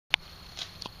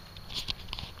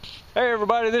Hey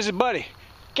everybody, this is Buddy.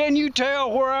 Can you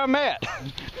tell where I'm at?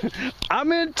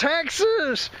 I'm in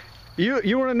Texas.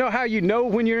 You want to know how you know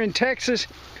when you're in Texas?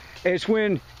 It's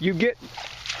when you get,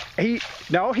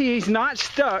 he's not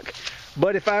stuck,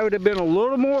 but if I would have been a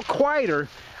little more quieter,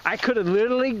 I could have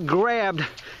literally grabbed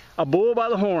a bull by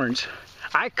the horns.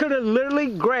 I could have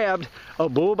literally grabbed a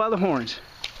bull by the horns,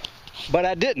 but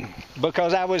I didn't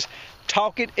because I was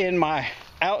talking in my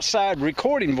outside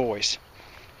recording voice.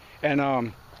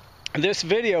 And this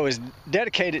video is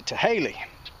dedicated to Haleigh.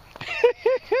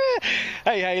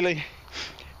 Hey Haleigh,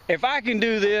 if I can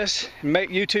do this and make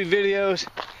YouTube videos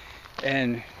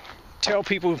and tell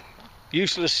people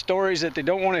useless stories that they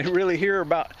don't want to really hear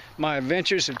about my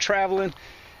adventures of traveling,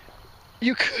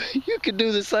 you could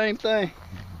do the same thing.